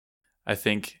I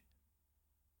think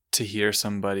to hear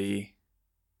somebody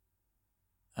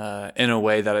in a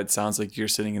way that it sounds like you're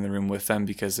sitting in the room with them,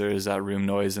 because there is that room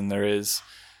noise and there is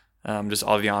just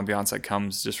all the ambiance that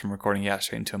comes just from recording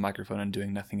straight into a microphone and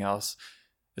doing nothing else,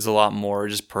 is a lot more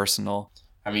just personal.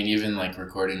 I mean, even like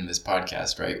recording this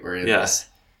podcast, right? We're in this.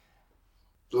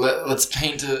 Let's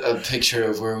paint a picture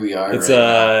of where we are. It's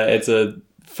a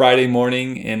Friday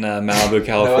morning in Malibu,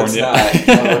 California. No, it's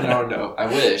not. No. I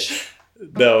wish.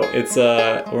 No, it's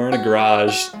we're in a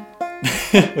garage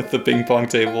with the ping pong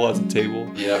table as a table.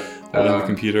 Yep. Holding the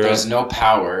computer. There's no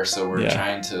power, so we're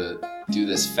trying to do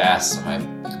this fast so my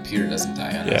computer doesn't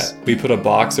die on us. We put a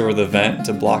box over the vent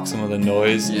to block some of the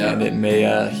noise, and it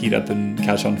may heat up and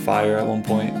catch on fire at one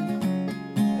point.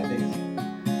 I think.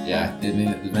 Yeah,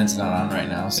 the vent's not on right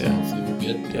now, so hopefully we're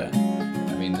good. Yeah.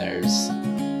 I mean, there's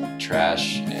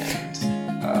trash and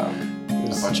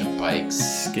a bunch of bikes,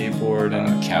 skateboard,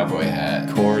 and cowboy hat,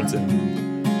 cords,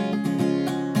 and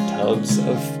tubs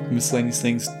of miscellaneous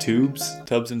things,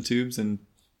 tubs and tubes, and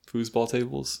foosball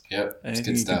tables. Yep,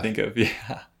 anything you can think of.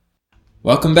 Yeah.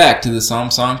 Welcome back to the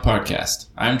Psalm Song Podcast.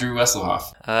 I'm Drew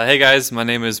Wesselhoff. Hey guys, my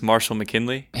name is Marshall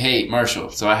McKinley. Hey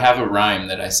Marshall, so I have a rhyme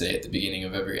that I say at the beginning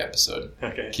of every episode.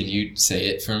 Okay. Can you say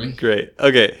it for me? Great.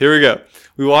 Okay, here we go.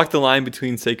 We walk the line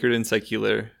between sacred and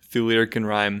secular, through lyric and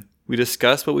rhyme. We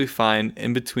discuss what we find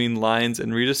in between lines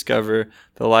and rediscover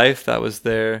the life that was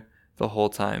there the whole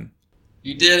time.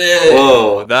 You did it!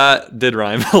 Whoa, that did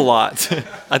rhyme a lot.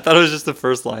 I thought it was just the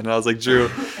first line, and I was like, Drew,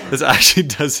 this actually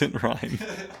doesn't rhyme.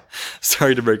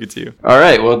 Sorry to break it to you. All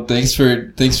right, well, thanks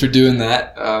for doing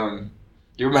that.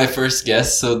 You're my first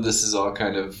guest, so this is all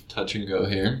kind of touch and go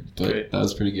here, but Great. That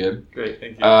was pretty good. Great,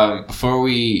 thank you. Before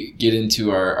we get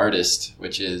into our artist,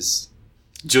 which is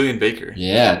Julian Baker.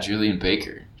 Yeah, Julian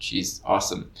Baker. She's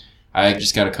awesome. I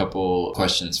just got a couple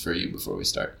questions for you before we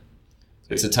start.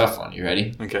 It's a tough one. You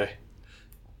ready? Okay.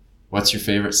 What's your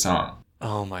favorite song?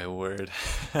 Oh, my word.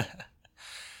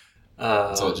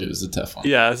 I told you it was a tough one.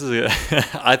 Yeah, this is good.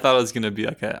 I thought it was going to be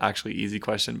like an actually easy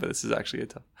question, but this is actually a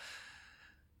tough.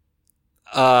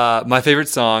 My favorite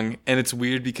song, and it's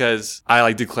weird because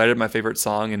I declared it my favorite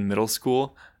song in middle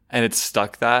school, and it's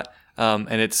stuck that. And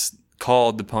it's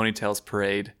called The Ponytails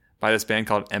Parade by this band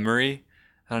called Emery.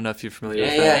 I don't know if you're familiar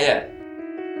with that. Yeah.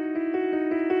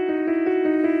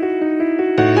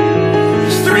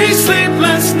 3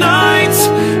 sleepless nights.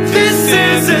 This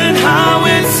isn't how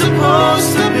it's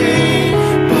supposed to be,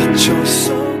 but you're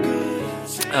so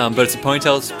good. But it's a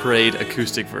Ponytails Parade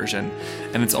acoustic version,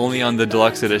 and it's only on the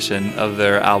deluxe edition of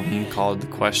their album called The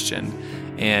Question.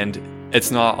 And it's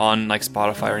not on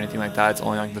Spotify or anything like that. It's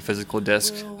only on the physical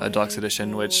disc, deluxe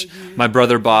edition, which my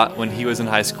brother bought when he was in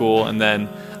high school, and then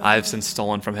I've since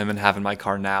stolen from him and have in my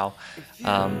car now.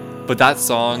 But that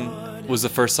song was the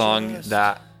first song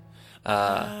that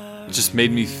just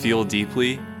made me feel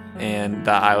deeply, and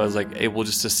that I was able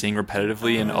just to sing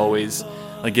repetitively and always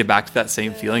get back to that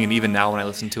same feeling. And even now when I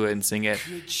listen to it and sing it,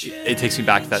 it takes me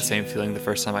back to that same feeling the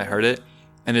first time I heard it,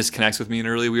 and just connects with me in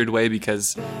a really weird way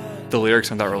because the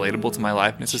lyrics aren't that relatable to my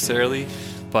life necessarily,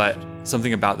 but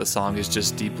something about the song is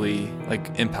just deeply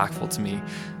impactful to me.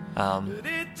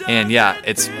 And yeah,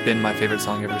 it's been my favorite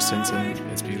song ever since, and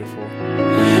it's beautiful.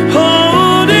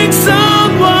 Holding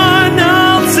someone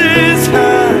else's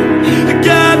hand,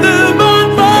 together on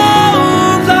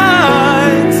both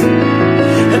sides,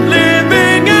 and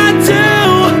living at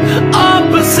two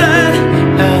opposite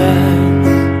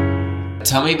ends.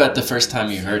 Tell me about the first time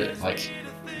you heard it.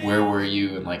 Where were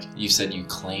you? And you said you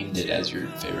claimed it as your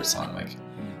favorite song.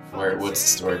 What's the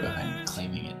story behind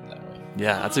claiming it that way?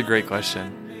 Yeah, that's a great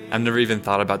question. I've never even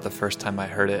thought about the first time I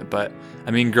heard it, but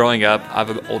I mean, growing up, I have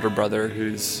an older brother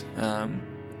who's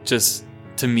just,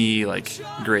 to me,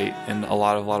 great in a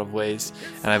lot of ways,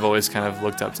 and I've always kind of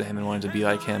looked up to him and wanted to be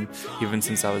like him, even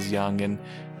since I was young. And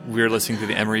we were listening to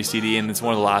the Emery CD, and it's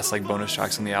one of the last bonus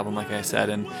tracks on the album, like I said,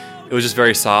 and it was just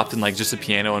very soft and just a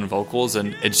piano and vocals,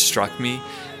 and it struck me,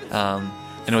 and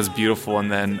it was beautiful.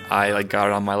 And then I got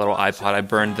it on my little iPod. I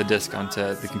burned the disc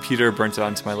onto the computer, burnt it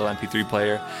onto my little MP3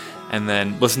 player, and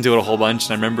then listened to it a whole bunch.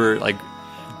 And I remember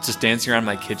just dancing around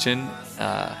my kitchen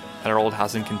at our old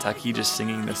house in Kentucky, just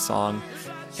singing this song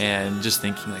and just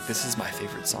thinking this is my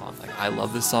favorite song. I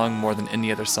love this song more than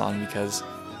any other song because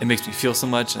it makes me feel so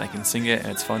much, and I can sing it,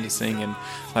 and it's fun to sing, and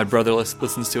my brother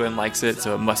listens to it and likes it,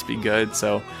 so it must be good.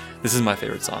 So this is my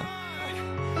favorite song.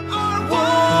 Are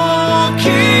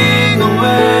walking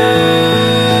away.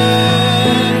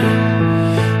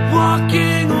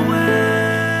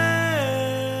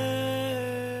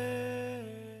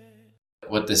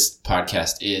 What this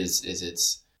podcast is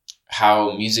it's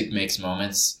how music makes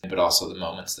moments, but also the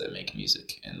moments that make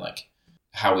music. And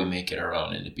how we make it our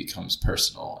own, and it becomes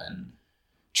personal and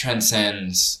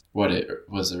transcends what it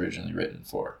was originally written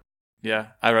for. Yeah,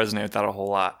 I resonate with that a whole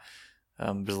lot.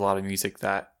 There's a lot of music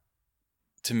that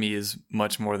to me is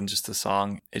much more than just a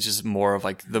song. It's just more of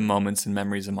like the moments and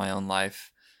memories of my own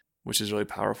life, which is really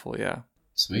powerful. Yeah.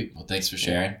 Sweet. Well, thanks for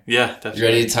sharing. Yeah, definitely. You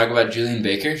ready to talk about Julian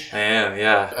Baker? I am,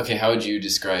 yeah. Okay, how would you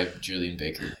describe Julian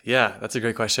Baker? Yeah, that's a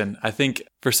great question. I think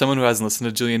for someone who hasn't listened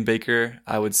to Julian Baker,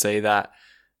 I would say that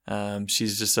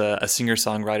she's just a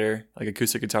singer-songwriter, like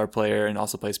acoustic guitar player, and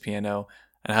also plays piano,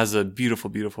 and has a beautiful,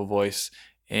 beautiful voice,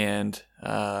 and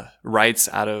writes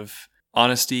out of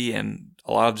honesty and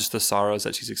a lot of just the sorrows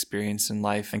that she's experienced in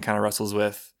life, and kind of wrestles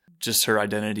with just her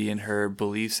identity and her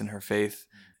beliefs and her faith,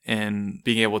 and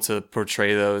being able to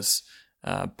portray those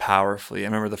powerfully. I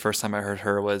remember the first time I heard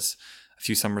her was a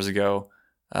few summers ago.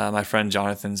 My friend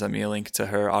Jonathan sent me a link to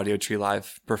her Audio Tree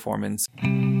Live performance.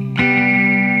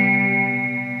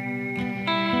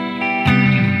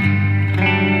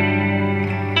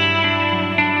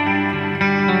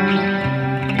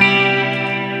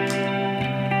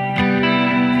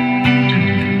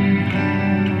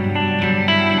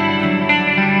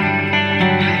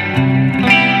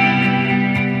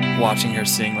 Watching her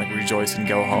sing like Rejoice and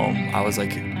Go Home, I was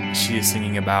like, she is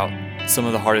singing about some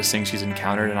of the hardest things she's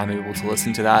encountered, and I'm able to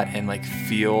listen to that and like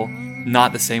feel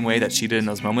not the same way that she did in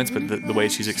those moments, but the way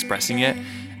she's expressing it,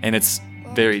 and it's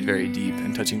very, very deep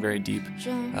and touching very deep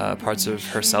parts of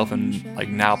herself and like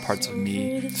now parts of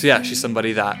me. So yeah, she's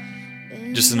somebody that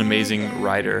just an amazing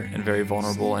writer and very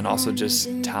vulnerable, and also just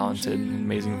talented,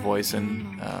 amazing voice,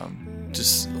 and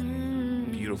just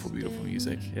beautiful, beautiful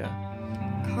music. Yeah.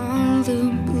 All the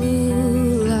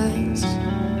blue lights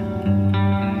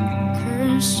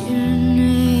curse your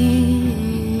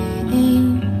name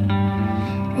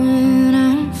when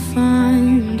I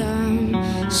find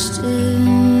I'm still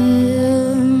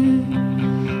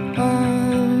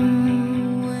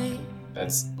awake.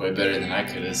 That's way better than I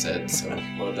could have said, so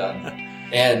well done.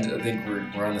 And I think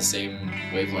we're on the same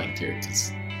wavelength here,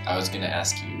 because I was going to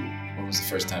ask you, when was the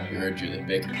first time you heard Julian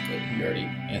Baker? But you already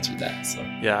answered that. So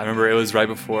yeah, I remember it was right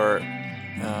before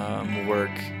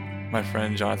work. My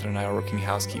friend Jonathan and I were working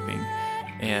housekeeping,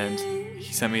 and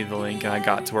he sent me the link, and I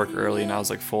got to work early, and I was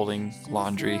like folding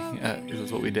laundry. It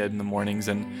was what we did in the mornings,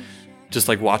 and just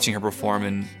like watching her perform,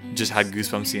 and just had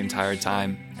goosebumps the entire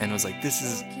time, and was like, this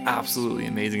is absolutely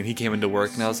amazing. And he came into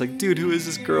work, and I was like, dude, who is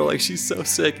this girl? Like, she's so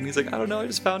sick. And he's like, I don't know, I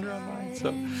just found her online.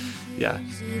 So yeah.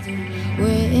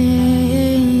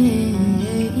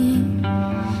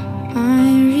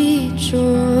 I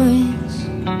rejoice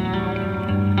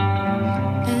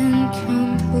and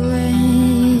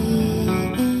complain.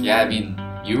 yeah, I mean,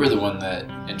 you were the one that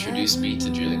introduced me to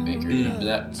Julian Baker. Remember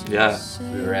that? Yeah.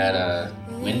 We were at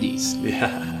Wendy's.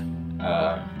 Yeah. And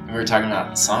we were talking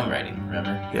about songwriting,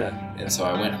 remember? Yeah. And so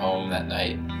I went home that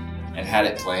night and had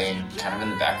it playing kind of in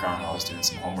the background while I was doing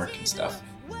some homework and stuff.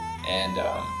 And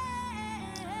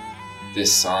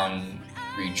this song,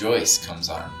 Rejoice, comes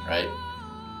on, right?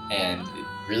 And it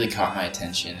really caught my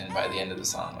attention. And by the end of the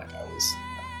song, like, I was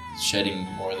shedding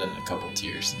more than a couple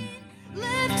tears.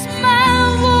 Lift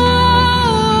my voice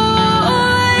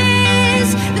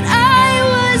that I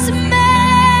was made.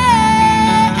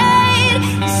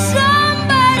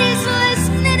 Somebody's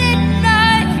listening at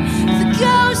night. The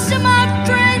ghosts of my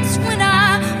friends when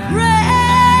I pray,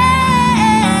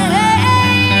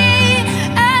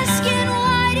 asking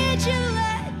why did you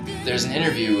let this. There's an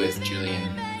interview with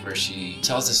Julian where she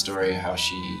tells the story how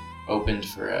she opened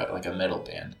for a metal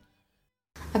band.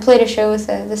 I played a show with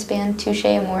this band, Touche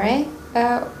Amore,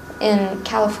 in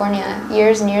California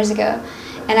years and years ago.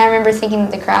 And I remember thinking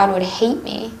that the crowd would hate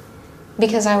me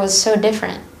because I was so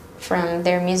different from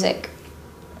their music.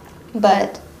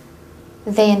 But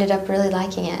they ended up really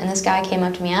liking it. And this guy came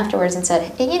up to me afterwards and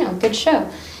said, hey, good show.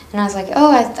 And I was like,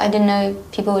 oh, I didn't know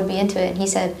people would be into it. And he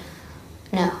said,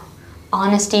 no,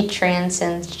 honesty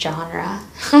transcends genre.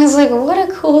 I was like, what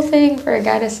a cool thing for a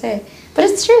guy to say. But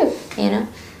it's true,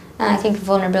 I think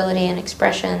vulnerability and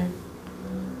expression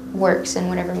works in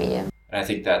whatever medium. And I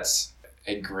think that's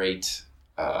a great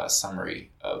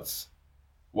summary of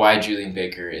why Julian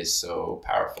Baker is so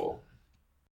powerful.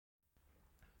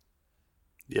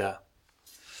 Yeah.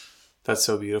 That's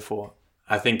so beautiful.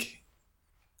 I think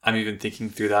I'm even thinking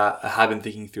through that. I have been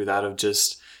thinking through that of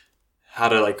just how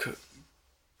to like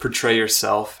portray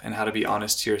yourself and how to be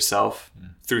honest to yourself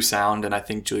through sound. And I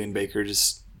think Julian Baker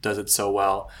just does it so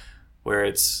well, where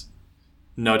it's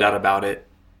no doubt about it,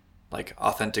 like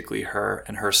authentically her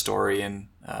and her story, and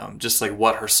just like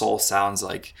what her soul sounds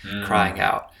like crying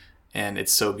out. And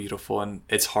it's so beautiful, and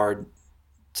it's hard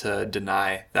to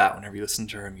deny that whenever you listen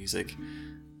to her music.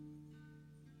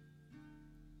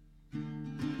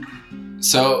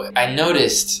 So I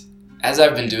noticed as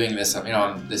I've been doing this,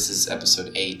 this is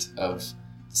episode 8 of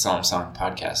the Psalm Song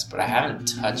podcast, but I haven't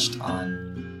touched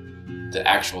on the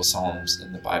actual Psalms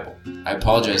in the Bible. I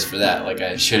apologize for that. Like,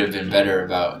 I should have been better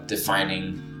about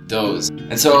defining those.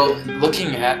 And so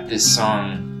looking at this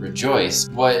song, Rejoice,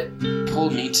 what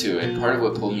pulled me to it, part of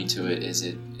what pulled me to it is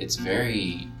it's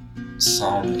very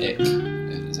psalmic.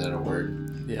 Is that a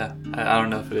word? Yeah, I don't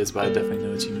know if it is, but I definitely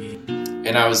know what you mean.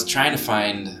 And I was trying to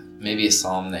find maybe a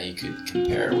psalm that you could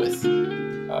compare with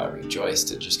Rejoice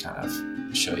to just kind of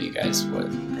show you guys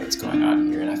what's going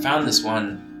on here. And I found this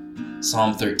one,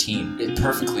 Psalm 13. It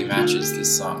perfectly matches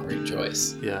this song,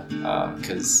 Rejoice. Yeah.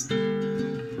 Because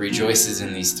Rejoice is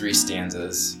in these 3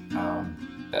 stanzas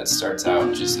that starts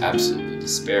out just absolutely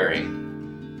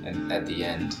despairing. And at the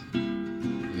end,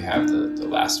 you have the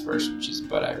last verse, which is,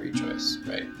 but I rejoice,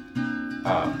 right?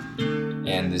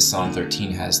 And this Psalm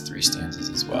 13 has 3 stanzas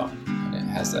as well. And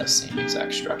it has that same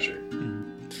exact structure.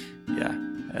 Mm-hmm. Yeah,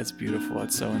 that's beautiful.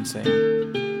 It's so insane.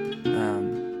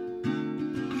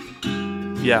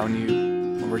 Yeah,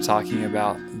 when we're talking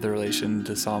about the relation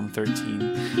to Psalm 13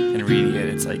 and reading it,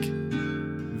 it's like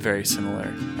very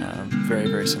similar, very,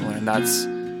 very similar. And that's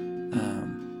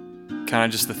kind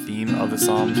of just the theme of the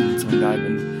Psalms, and something that I've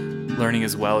been learning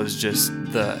as well is just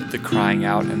the crying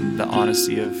out and the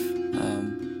honesty of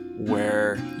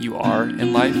where you are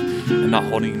in life, and not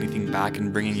holding anything back,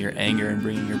 and bringing your anger and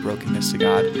bringing your brokenness to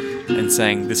God and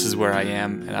saying, this is where I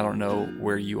am and I don't know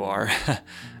where you are.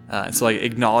 So like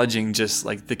acknowledging just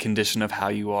like the condition of how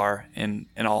you are in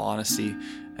all honesty,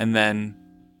 and then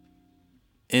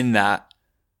in that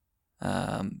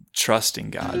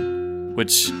trusting God,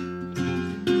 which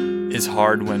is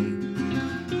hard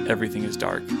when everything is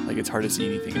dark. Like, it's hard to see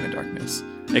anything in the darkness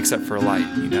except for light,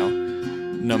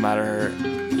 no matter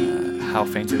how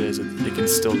faint it is, it can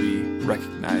still be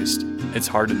recognized. It's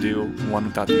hard to do one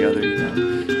without the other,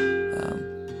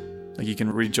 like, you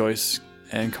can rejoice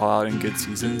and call out in good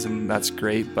seasons, and that's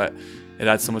great, but it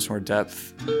adds so much more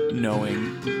depth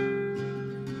knowing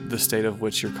the state of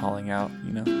which you're calling out,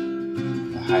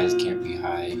 The highs can't be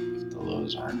high if the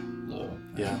lows aren't low.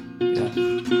 Yeah.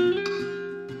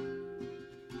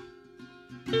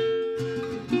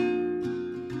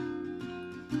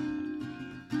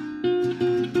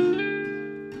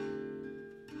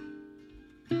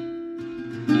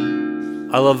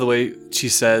 I love the way she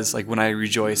says, like, when I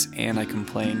rejoice and I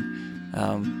complain,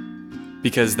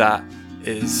 because that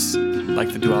is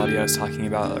like the duality I was talking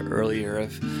about earlier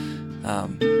of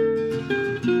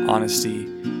honesty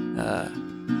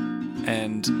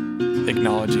and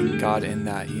acknowledging God in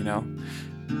that,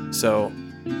 So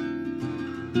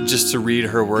just to read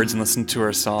her words and listen to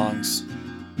her songs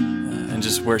and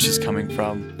just where she's coming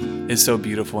from is so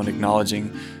beautiful, and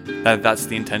acknowledging that that's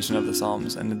the intention of the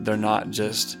Psalms, and they're not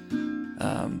just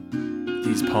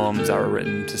these poems that were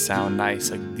written to sound nice.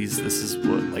 Like, this is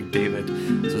what, like, David,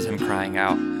 this was him crying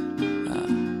out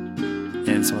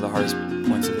in some of the hardest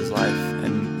points of his life,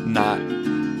 and not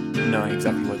knowing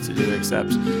exactly what to do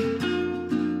except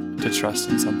to trust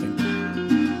in something.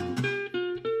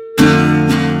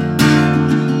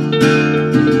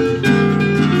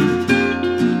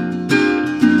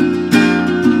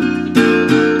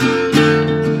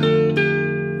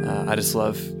 I just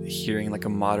love hearing like a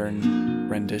modern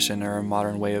rendition or a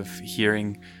modern way of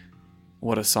hearing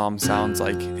what a psalm sounds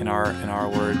like in our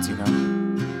words,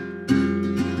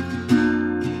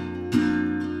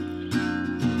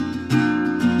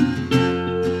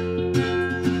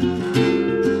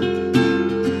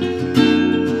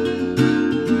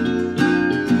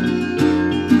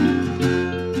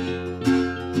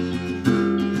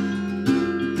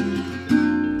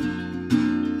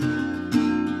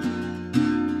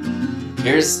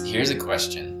 Here's a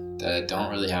question that I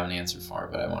don't really have an answer for,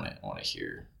 but I want to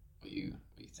hear what you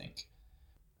think.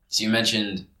 So you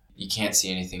mentioned you can't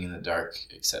see anything in the dark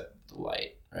except the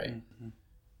light, right? Mm-hmm.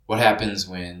 What happens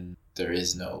when there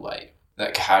is no light?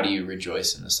 Like, how do you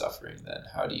rejoice in the suffering then?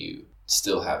 How do you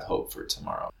still have hope for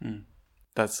tomorrow?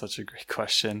 That's such a great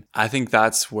question. I think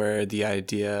that's where the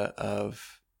idea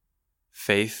of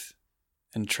faith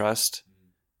and trust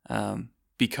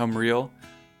become real.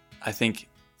 I think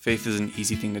faith is an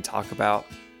easy thing to talk about,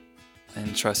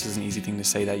 and trust is an easy thing to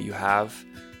say that you have.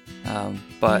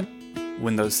 But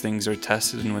when those things are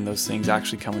tested, and when those things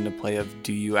actually come into play of,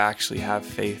 do you actually have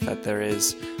faith that there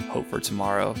is hope for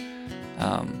tomorrow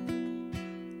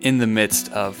in the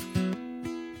midst of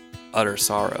utter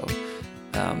sorrow?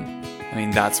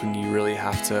 That's when you really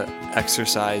have to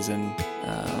exercise and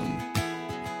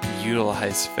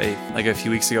utilize faith. Like a few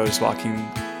weeks ago, just walking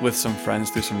with some friends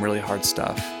through some really hard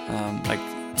stuff, like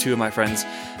two of my friends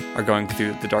are going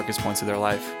through the darkest points of their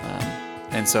life.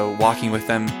 And so walking with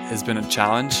them has been a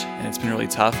challenge, and it's been really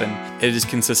tough. And it just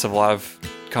consists of a lot of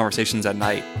conversations at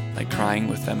night, like crying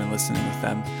with them and listening with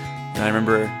them. And I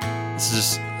remember this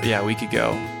is just, a week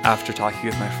ago, after talking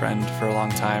with my friend for a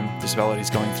long time, just about what he's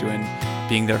going through and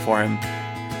being there for him,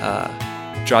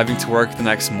 driving to work the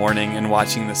next morning and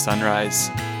watching the sunrise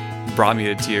brought me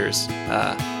to tears.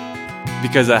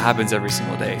 Because that happens every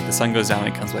single day. The sun goes down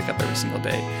and it comes back up every single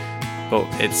day. But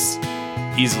it's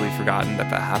easily forgotten that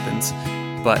happens.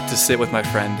 But to sit with my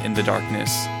friend in the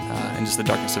darkness, and just the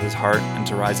darkness of his heart, and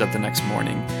to rise up the next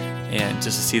morning and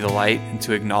just to see the light and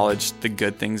to acknowledge the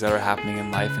good things that are happening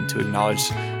in life and to acknowledge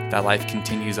that life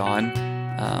continues on,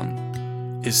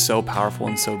 is so powerful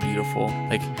and so beautiful.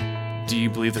 Like, do you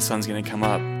believe the sun's going to come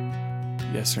up?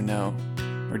 Yes or no?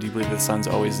 Or do you believe the sun's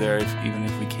always there even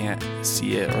if we can't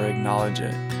see it or acknowledge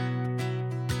it?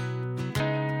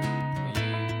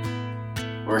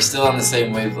 We're still on the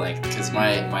same wavelength, because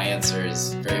my answer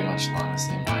is very much along the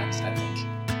same lines, I think.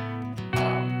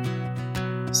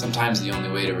 Sometimes the only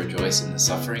way to rejoice in the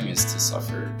suffering is to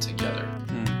suffer together.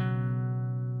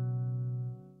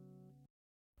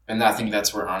 And I think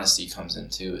that's where honesty comes in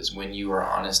too, is when you are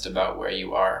honest about where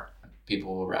you are,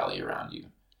 people will rally around you.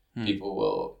 People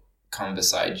will come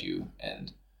beside you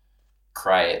and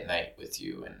cry at night with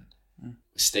you and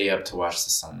stay up to watch the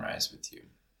sunrise with you.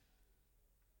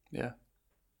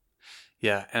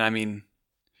 Yeah, and I mean,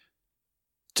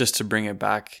 just to bring it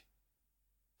back,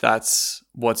 that's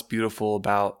what's beautiful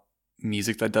about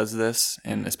music that does this,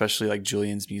 and especially like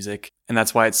Julian's music. And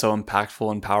that's why it's so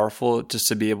impactful and powerful, just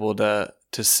to be able to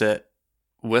sit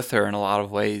with her in a lot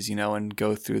of ways, and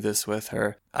go through this with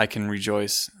her. I can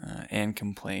rejoice and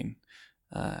complain,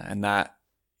 and that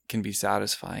can be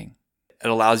satisfying. It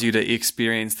allows you to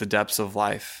experience the depths of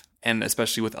life, and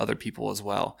especially with other people as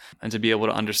well, and to be able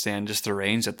to understand just the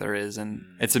range that there is. And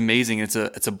it's amazing. It's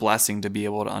a blessing to be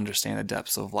able to understand the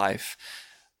depths of life.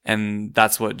 And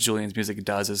that's what Julian's music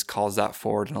does, is calls that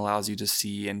forward and allows you to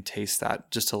see and taste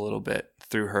that just a little bit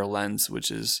through her lens,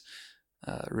 which is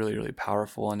really, really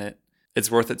powerful. And it's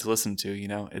worth it to listen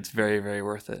to, it's very, very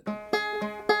worth it.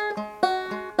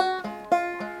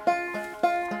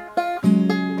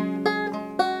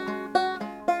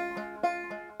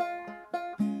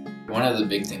 One of the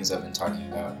big things I've been talking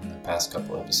about in the past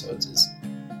couple episodes is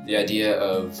the idea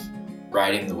of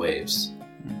riding the waves,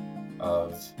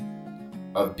 of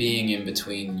being in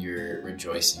between your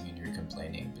rejoicing and your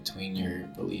complaining, between your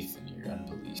belief and your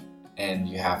unbelief. And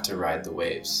you have to ride the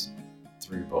waves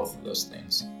through both of those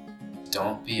things.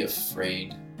 Don't be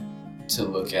afraid to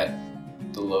look at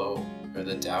the low or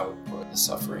the doubt or the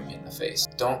suffering in the face.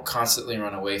 Don't constantly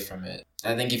run away from it.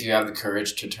 I think if you have the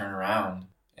courage to turn around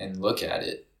and look at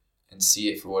it and see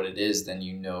it for what it is, then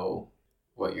you know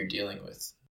what you're dealing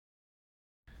with.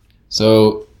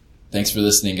 So, thanks for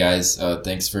listening, guys.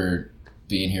 Thanks for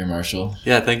being here, Marshall.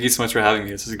 Yeah, thank you so much for having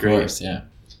me. This is great. Of course, yeah.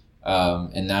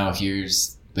 And now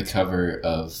here's the cover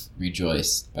of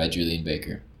Rejoice by Julian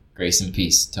Baker. Grace and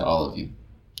peace to all of you.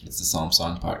 It's the Psalm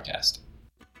Song Podcast.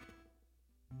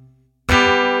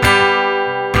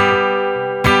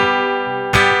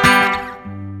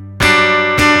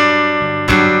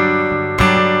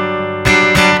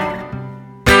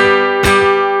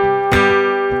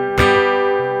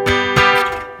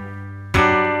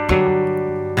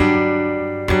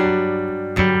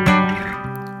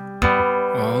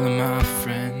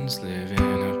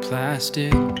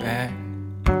 Plastic bag,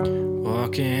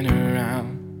 walking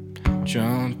around,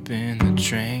 jumping the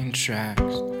train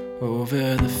tracks,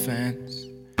 over the fence,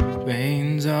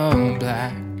 veins all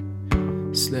black,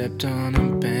 slept on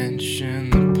a bench in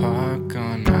the park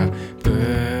on my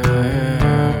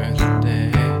birthday,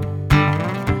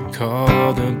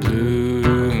 called the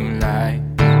blue light,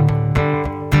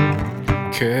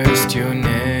 cursed your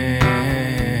name,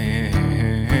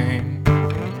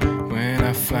 when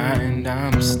I find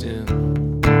I'm still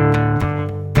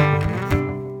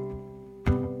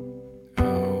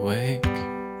awake.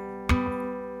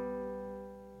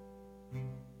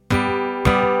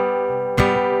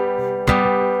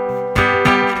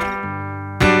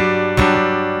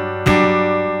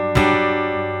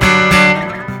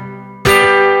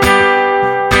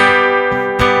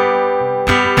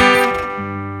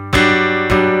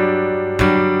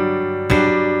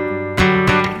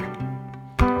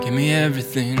 Give me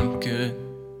everything good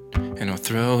and I'll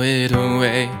throw it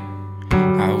away.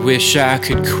 I wish I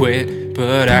could quit,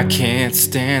 but I can't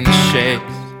stand the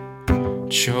shakes,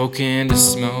 choking to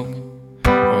smoke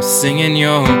or singing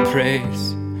your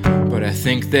praise. But I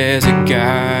think there's a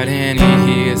God and he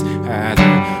hears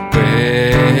either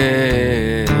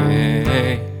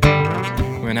way.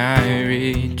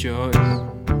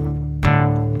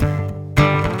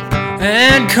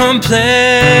 complain.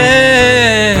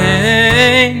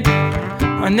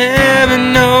 I never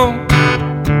know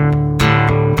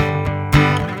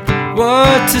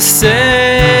what to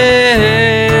say.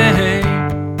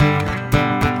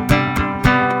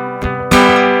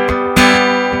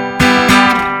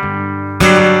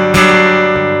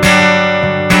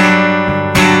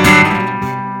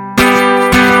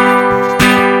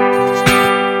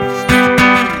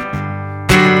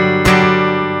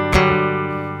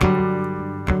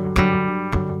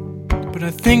 But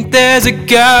I think there's a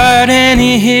God and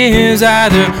He hears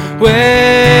either way.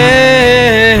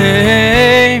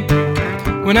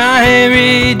 When I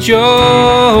rejoice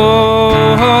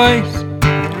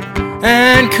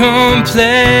and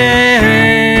complain,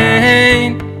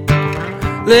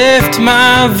 lift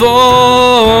my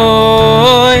voice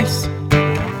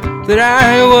that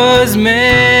I was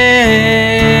made.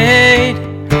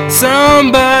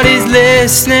 Somebody's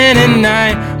listening at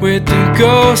night with the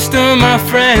ghost of my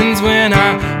friends when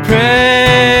I pray,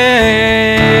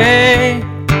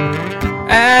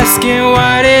 asking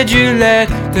why did you let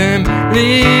them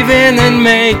leave and then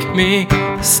make me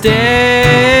stay.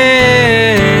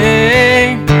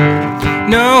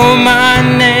 Know my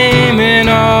name and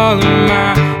all of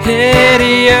my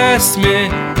hideous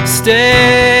mistakes,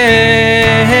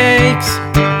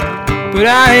 but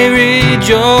I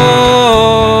rejoice